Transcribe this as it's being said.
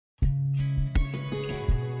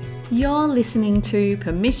You're listening to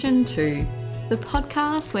Permission To, the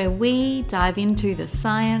podcast where we dive into the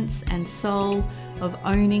science and soul of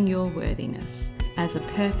owning your worthiness as a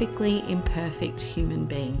perfectly imperfect human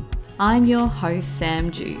being. I'm your host,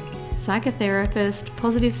 Sam Dew, psychotherapist,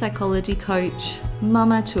 positive psychology coach,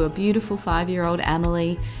 mama to a beautiful 5-year-old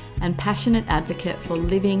Amelie, and passionate advocate for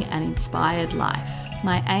living an inspired life.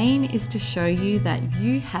 My aim is to show you that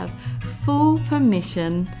you have full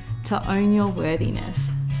permission to own your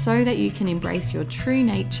worthiness so that you can embrace your true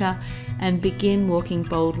nature and begin walking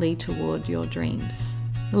boldly toward your dreams.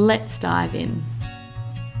 Let's dive in.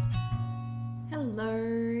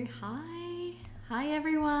 Hello, hi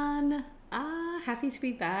everyone. Happy to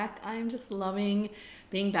be back. I'm just loving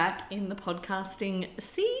being back in the podcasting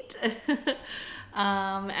seat.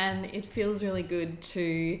 And it feels really good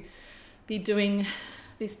to be doing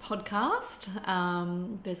this podcast.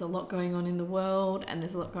 There's a lot going on in the world and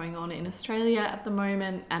there's a lot going on in Australia at the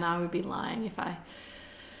moment, and I would be lying if I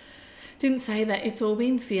didn't say that it's all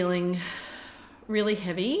been feeling really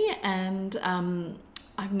heavy, and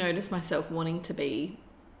I've noticed myself wanting to be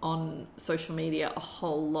on social media a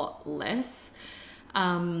whole lot less,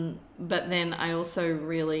 but then I also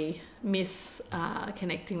really miss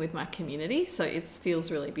connecting with my community, so it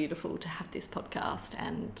feels really beautiful to have this podcast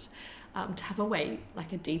and to have a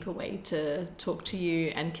deeper way to talk to you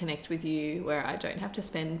and connect with you where I don't have to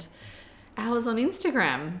spend hours on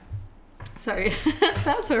Instagram. So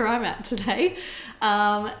that's where I'm at today.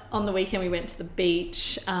 On the weekend we went to the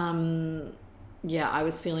beach. I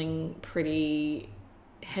was feeling pretty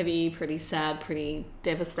heavy, pretty sad, pretty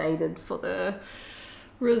devastated for the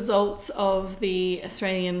results of the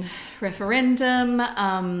Australian referendum.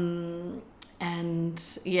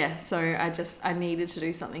 So I needed to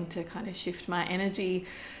do something to kind of shift my energy.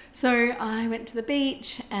 So I went to the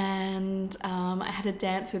beach and I had a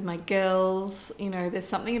dance with my girls. You know, there's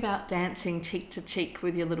something about dancing cheek to cheek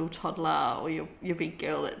with your little toddler or your big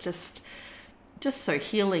girl that just so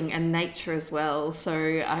healing, and nature as well.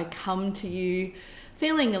 So I come to you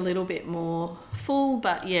feeling a little bit more full,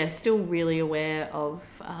 but still really aware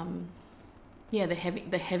of the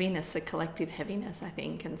heaviness, the collective heaviness, I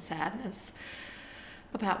think, and sadness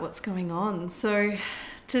about what's going on. So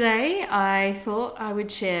today I thought I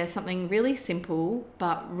would share something really simple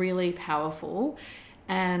but really powerful,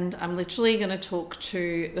 and I'm literally going to talk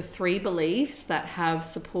to the 3 beliefs that have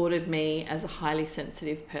supported me as a highly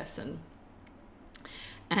sensitive person.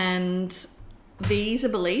 And these are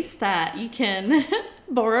beliefs that you can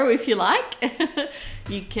borrow if you like.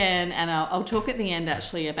 You can, and I'll talk at the end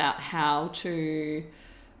actually about how to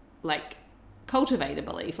cultivate a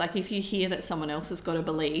belief. Like if you hear that someone else has got a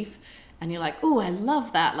belief and you're like, oh, I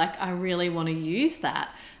love that, like I really want to use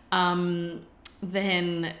that,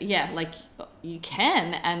 then you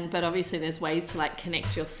can, but obviously there's ways to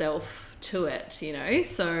connect yourself to it, you know.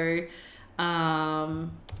 So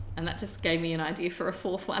and that just gave me an idea for a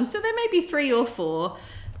 4th one. So there may be 3 or 4.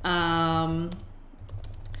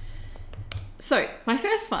 So my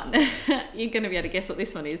first one, you're going to be able to guess what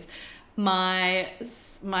this one is. My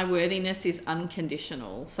worthiness is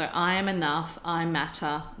unconditional. So I am enough, I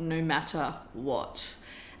matter, no matter what.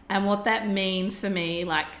 And what that means for me,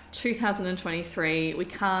 2023, we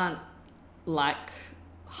can't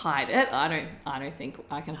hide it. I don't think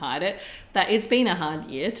I can hide it. That it's been a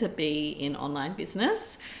hard year to be in online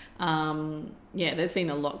business. There's been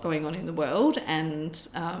a lot going on in the world, and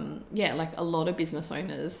a lot of business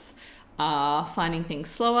owners are finding things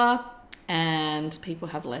slower and people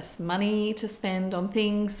have less money to spend on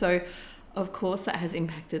things. So of course that has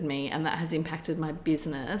impacted me and that has impacted my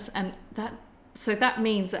business, and that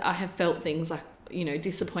means that I have felt things like, you know,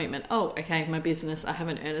 disappointment. Oh, okay, my business, I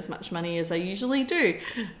haven't earned as much money as I usually do.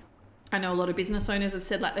 I know a lot of business owners have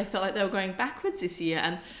said they felt like they were going backwards this year,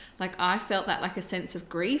 and I felt that a sense of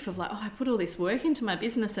grief of I put all this work into my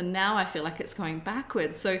business and now I feel like it's going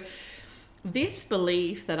backwards. So this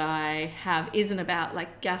belief that I have isn't about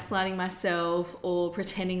gaslighting myself or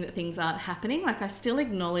pretending that things aren't happening. I still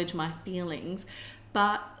acknowledge my feelings,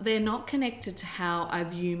 but they're not connected to how I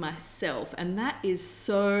view myself. And that is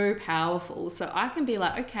so powerful. So I can be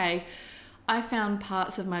okay, I found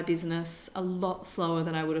parts of my business a lot slower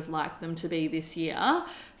than I would have liked them to be this year.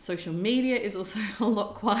 Social media is also a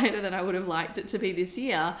lot quieter than I would have liked it to be this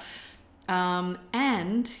year.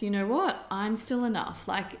 And you know what? I'm still enough.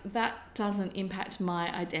 That doesn't impact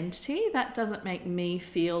my identity. That doesn't make me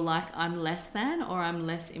feel like I'm less than or I'm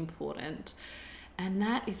less important. And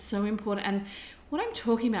that is so important. And what I'm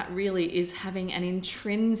talking about really is having an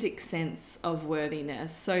intrinsic sense of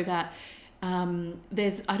worthiness, so that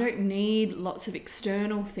I don't need lots of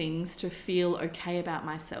external things to feel okay about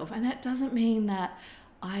myself. And that doesn't mean that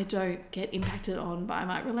I don't get impacted on by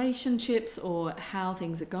my relationships or how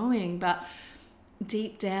things are going, but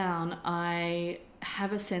deep down, I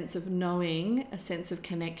have a sense of knowing, a sense of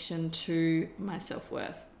connection to my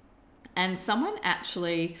self-worth. And someone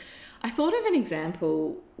actually, I thought of an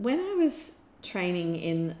example when I was training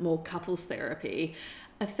in more couples therapy.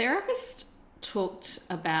 A therapist talked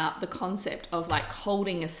about the concept of like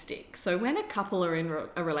holding a stick. So when a couple are in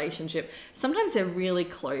a relationship, sometimes they're really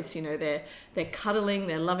close, you know, they're cuddling,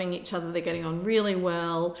 they're loving each other, they're getting on really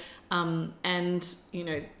well, and you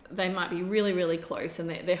know, they might be really, really close, and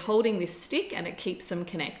they're holding this stick and it keeps them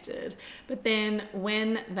connected. But then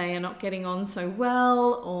when they are not getting on so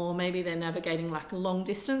well, or maybe they're navigating like a long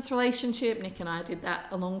distance relationship, Nick and I did that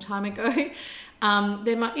a long time ago,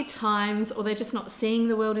 there might be times, or they're just not seeing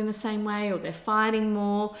the world in the same way, or they're fighting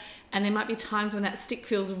more, and there might be times when that stick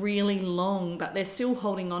feels really long, but they're still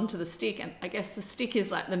holding on to the stick. And I guess the stick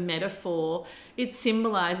is like the metaphor. It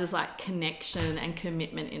symbolizes like connection and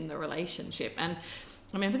commitment in the relationship. And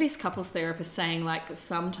I remember this couples therapist saying like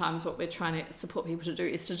sometimes what we're trying to support people to do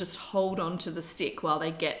is to just hold on to the stick while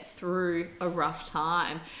they get through a rough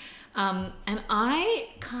time. And I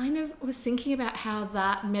kind of was thinking about how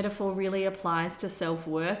that metaphor really applies to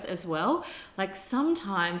self-worth as well. Like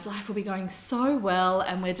sometimes life will be going so well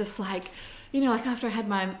and we're just like, you know, like after I had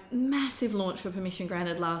my massive launch for Permission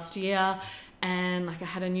Granted last year, and like I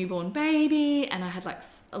had a newborn baby and I had like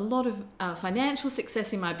a lot of financial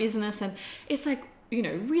success in my business, and it's like, you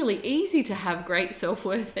know, really easy to have great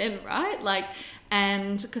self-worth then, right? Like,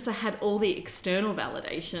 and because I had all the external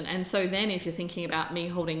validation. And so then if you're thinking about me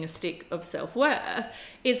holding a stick of self-worth,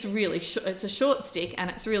 it's really it's a short stick and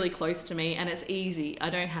it's really close to me and it's easy. I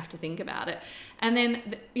don't have to think about it. And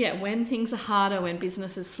then, yeah, when things are harder, when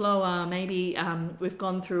business is slower, maybe we've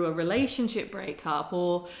gone through a relationship breakup,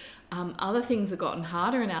 or other things have gotten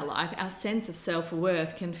harder in our life, our sense of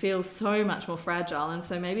self-worth can feel so much more fragile. And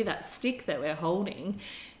so maybe that stick that we're holding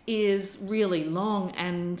is really long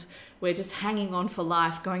and we're just hanging on for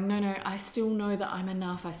life going, no, I still know that I'm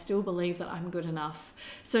enough. I still believe that I'm good enough.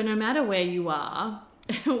 So no matter where you are,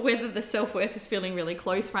 whether the self-worth is feeling really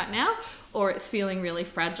close right now or it's feeling really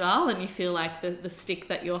fragile and you feel like the stick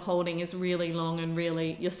that you're holding is really long and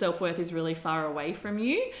really your self-worth is really far away from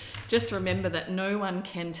you, just remember that no one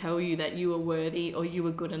can tell you that you are worthy or you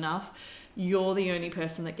are good enough. You're the only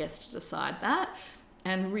person that gets to decide that.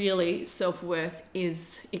 And really, self-worth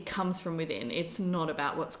it comes from within. It's not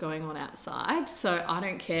about what's going on outside. So I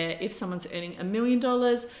don't care if someone's earning $1 million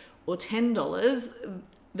or $10,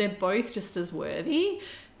 they're both just as worthy.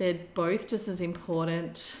 They're both just as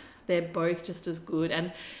important. They're both just as good.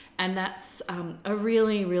 And that's a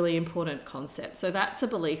really, really important concept. So that's a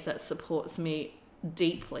belief that supports me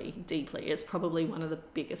deeply, deeply. It's probably one of the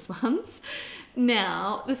biggest ones.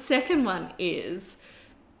 Now, the second one is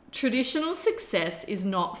traditional success is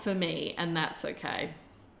not for me, and that's okay.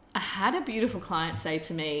 I had a beautiful client say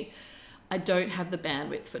to me, I don't have the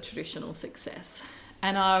bandwidth for traditional success.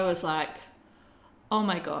 And I was like, oh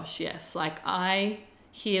my gosh, yes. Like I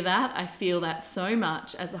hear that. I feel that so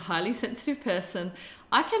much as a highly sensitive person.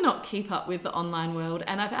 I cannot keep up with the online world.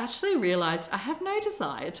 And I've actually realized I have no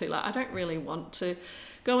desire to. Like, I don't really want to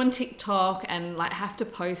go on TikTok and like have to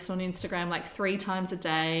post on Instagram like 3 times a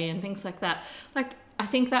day and things like that. Like, I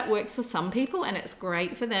think that works for some people and it's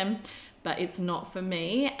great for them, but it's not for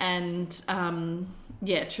me. And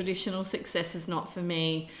traditional success is not for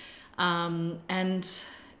me. And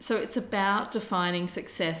so it's about defining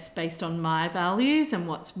success based on my values and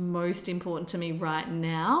what's most important to me right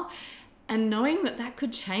now. And knowing that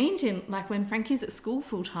could change in, like when Frankie's at school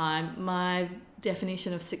full time, my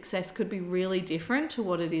definition of success could be really different to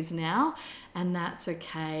what it is now. And that's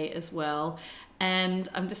okay as well. And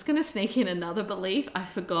I'm just going to sneak in another belief. I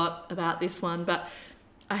forgot about this one, but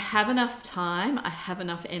I have enough time. I have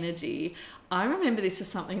enough energy. I remember this is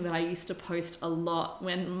something that I used to post a lot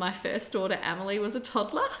when my first daughter, Emily, was a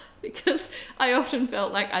toddler, because I often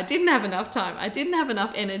felt like I didn't have enough time. I didn't have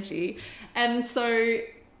enough energy. And so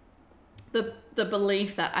the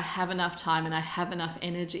belief that I have enough time and I have enough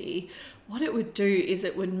energy, what it would do is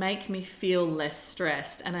it would make me feel less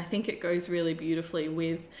stressed. And I think it goes really beautifully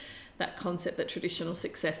with that concept that traditional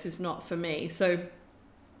success is not for me. So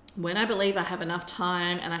when I believe I have enough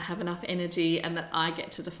time and I have enough energy and that I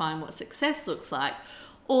get to define what success looks like,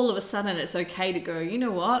 all of a sudden it's okay to go, you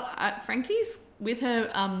know what, Frankie's with her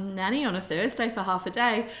nanny on a Thursday for half a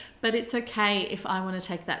day, but it's okay if I want to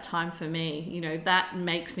take that time for me. You know, that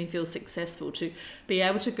makes me feel successful to be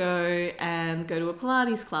able to go to a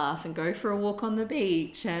Pilates class and go for a walk on the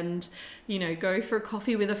beach and, you know, go for a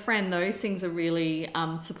coffee with a friend. Those things are really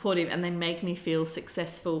supportive and they make me feel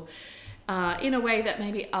successful. in a way that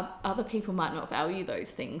maybe other people might not value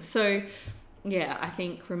those things. So yeah, I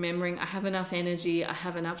think remembering I have enough energy, I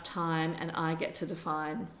have enough time, and I get to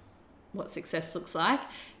define what success looks like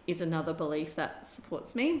is another belief that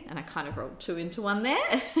supports me. And I kind of rolled two into one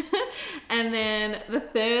there. And then the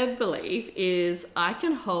third belief is I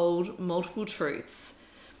can hold multiple truths.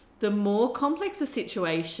 The more complex the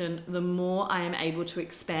situation, the more I am able to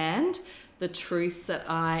expand the truths that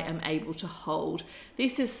I am able to hold.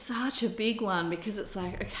 This is such a big one because it's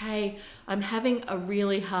like, okay, I'm having a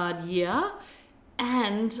really hard year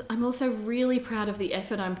and I'm also really proud of the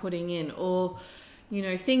effort I'm putting in, or, you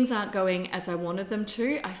know, things aren't going as I wanted them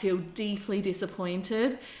to. I feel deeply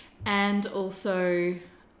disappointed, and also,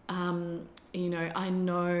 you know, I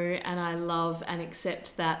know and I love and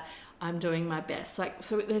accept that I'm doing my best. Like,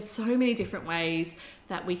 so there's so many different ways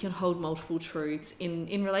that we can hold multiple truths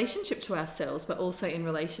in relationship to ourselves, but also in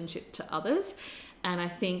relationship to others. And I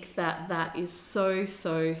think that is so,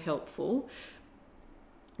 so helpful.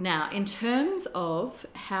 Now, in terms of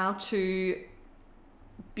how to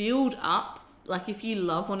build up, like if you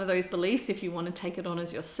love one of those beliefs, if you want to take it on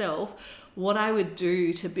as yourself, what I would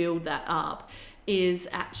do to build that up is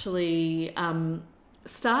actually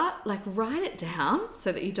write it down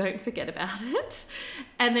so that you don't forget about it,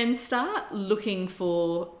 and then start looking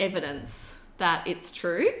for evidence that it's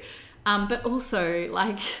true. But also,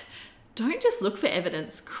 like, don't just look for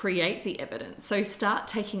evidence, create the evidence. So start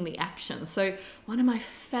taking the action. So one of my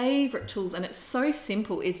favorite tools, and it's so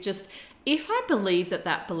simple, is just, if I believe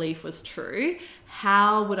that belief was true,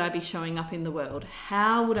 how would I be showing up in the world?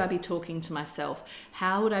 How would I be talking to myself?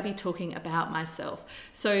 How would I be talking about myself?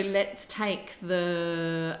 So let's take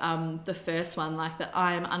the first one, like that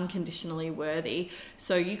I am unconditionally worthy.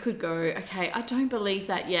 So you could go, okay, I don't believe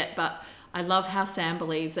that yet, but I love how Sam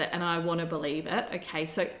believes it and I want to believe it. Okay,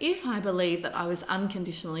 so if I believe that I was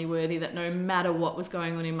unconditionally worthy, that no matter what was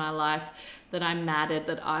going on in my life, that I mattered,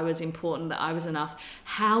 that I was important, that I was enough,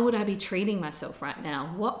 how would I be treating myself right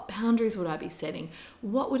now? What boundaries would I be setting?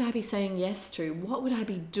 What would I be saying yes to? What would I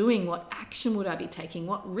be doing? What action would I be taking?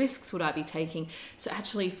 What risks would I be taking? So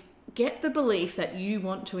actually get the belief that you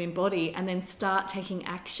want to embody and then start taking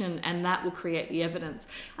action, and that will create the evidence.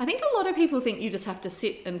 I think a lot of people think you just have to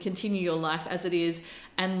sit and continue your life as it is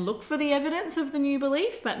and look for the evidence of the new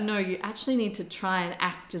belief, but no, you actually need to try and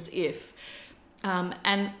act as if.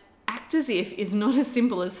 And act as if is not as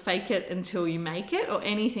simple as fake it until you make it or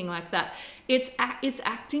anything like that. It's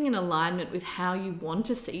acting in alignment with how you want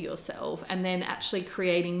to see yourself, and then actually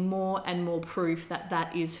creating more and more proof that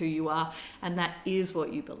that is who you are and that is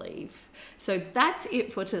what you believe. So that's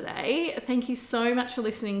it for today. Thank you so much for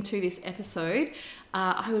listening to this episode.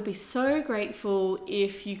 I would be so grateful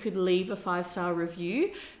if you could leave a 5-star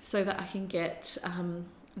review so that I can get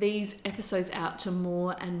these episodes out to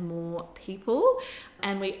more and more people.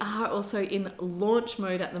 And we are also in launch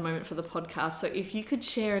mode at the moment for the podcast. So if you could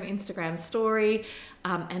share an Instagram story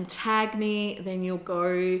and tag me, then you'll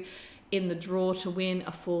go in the draw to win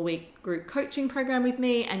a 4-week group coaching program with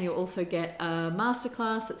me. And you'll also get a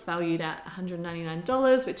masterclass that's valued at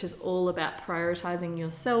 $199, which is all about prioritizing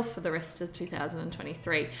yourself for the rest of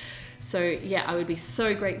 2023. So yeah, I would be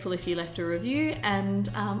so grateful if you left a review, and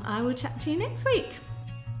I will chat to you next week.